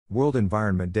World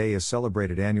Environment Day is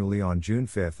celebrated annually on June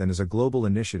 5 and is a global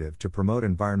initiative to promote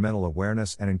environmental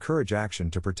awareness and encourage action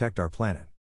to protect our planet.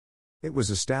 It was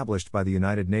established by the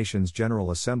United Nations General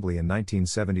Assembly in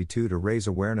 1972 to raise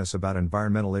awareness about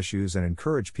environmental issues and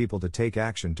encourage people to take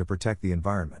action to protect the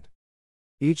environment.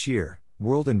 Each year,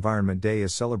 World Environment Day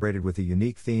is celebrated with a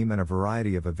unique theme, and a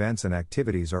variety of events and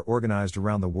activities are organized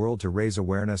around the world to raise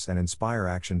awareness and inspire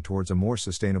action towards a more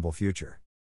sustainable future.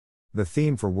 The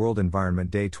theme for World Environment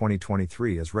Day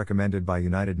 2023 as recommended by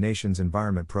United Nations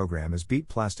Environment Programme is Beat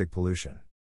Plastic Pollution.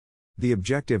 The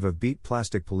objective of Beat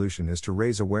Plastic Pollution is to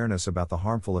raise awareness about the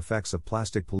harmful effects of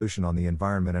plastic pollution on the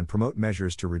environment and promote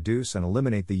measures to reduce and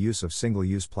eliminate the use of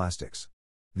single-use plastics.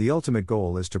 The ultimate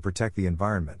goal is to protect the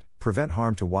environment, prevent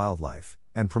harm to wildlife,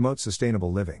 and promote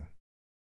sustainable living.